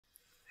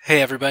Hey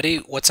everybody,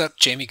 what's up?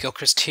 Jamie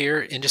Gilchrist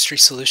here, Industry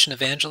Solution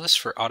Evangelist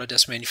for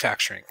Autodesk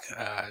Manufacturing.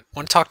 I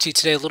want to talk to you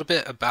today a little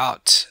bit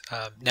about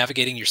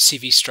navigating your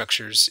CV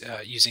structures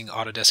using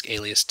Autodesk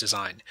Alias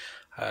Design.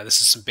 This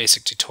is some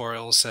basic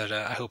tutorials that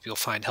I hope you'll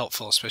find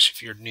helpful, especially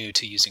if you're new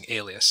to using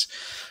Alias.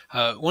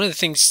 One of the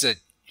things that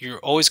you're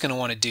always going to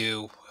want to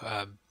do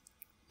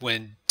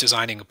when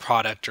designing a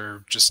product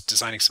or just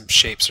designing some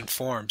shapes and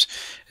forms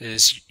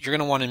is you're going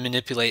to want to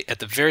manipulate at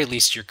the very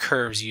least your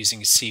curves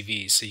using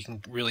CVs so you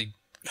can really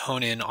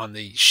hone in on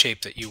the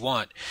shape that you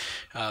want.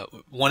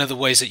 One of the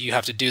ways that you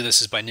have to do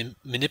this is by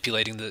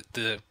manipulating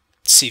the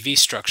CV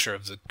structure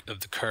of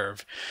the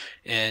curve,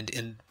 and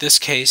in this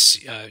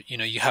case,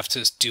 you have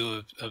to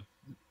do a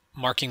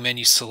marking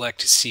menu,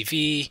 select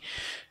CV,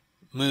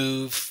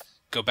 move,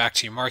 go back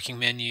to your marking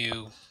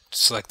menu,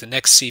 select the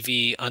next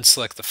CV,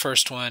 unselect the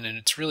first one, and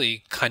it's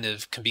really can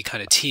be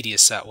kind of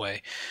tedious that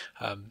way.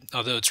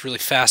 Although it's really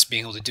fast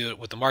being able to do it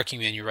with the marking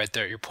menu right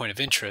there at your point of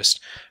interest.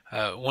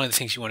 One of the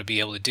things you want to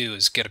be able to do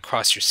is get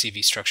across your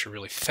CV structure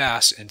really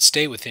fast and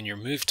stay within your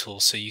move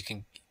tool so you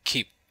can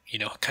keep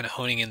kind of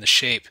honing in the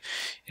shape,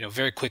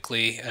 very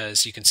quickly,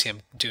 as you can see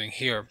I'm doing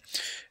here.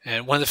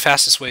 And one of the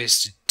fastest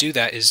ways to do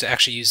that is to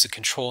actually use the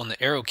control and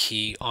the arrow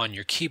key on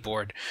your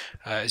keyboard.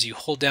 As you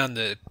hold down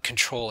the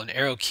control and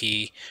arrow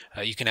key,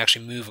 you can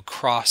actually move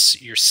across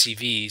your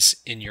CVs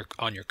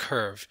on your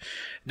curve.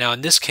 Now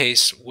in this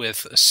case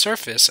with a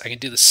surface, I can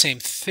do the same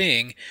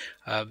thing,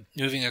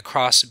 moving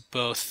across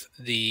both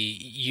the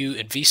U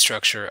and V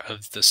structure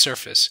of the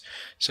surface.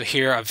 So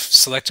here I've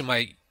selected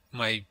my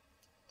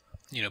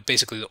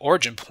basically the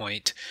origin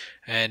point,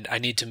 and I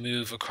need to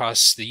move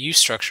across the U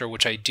structure,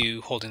 which I do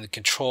holding the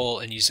control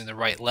and using the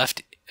right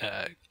left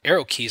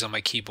arrow keys on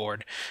my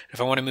keyboard. If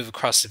I want to move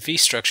across the V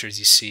structure, as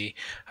you see,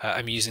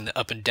 I'm using the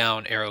up and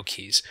down arrow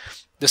keys.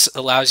 This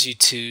allows you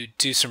to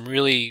do some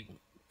really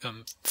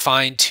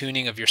fine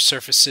tuning of your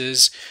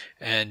surfaces,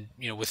 and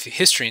with the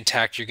history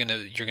intact, you're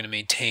gonna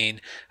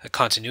maintain a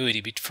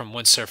continuity from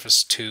one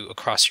surface to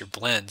across your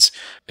blends.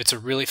 It's a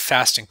really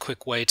fast and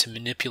quick way to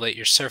manipulate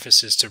your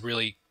surfaces to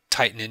really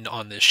tighten in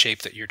on the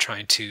shape that you're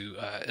trying to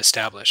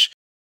establish.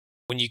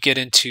 When you get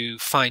into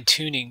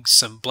fine-tuning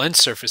some blend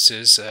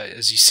surfaces,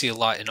 as you see a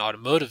lot in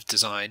automotive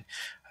design,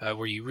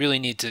 where you really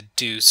need to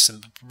do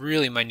some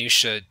really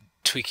minutiae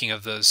tweaking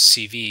of those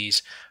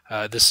CVs,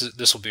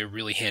 this will be a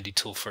really handy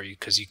tool for you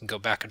because you can go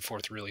back and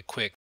forth really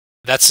quick.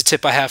 That's the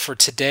tip I have for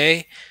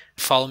today.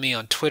 Follow me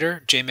on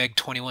Twitter,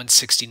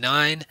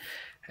 jmeg2169,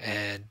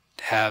 and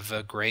have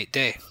a great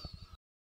day.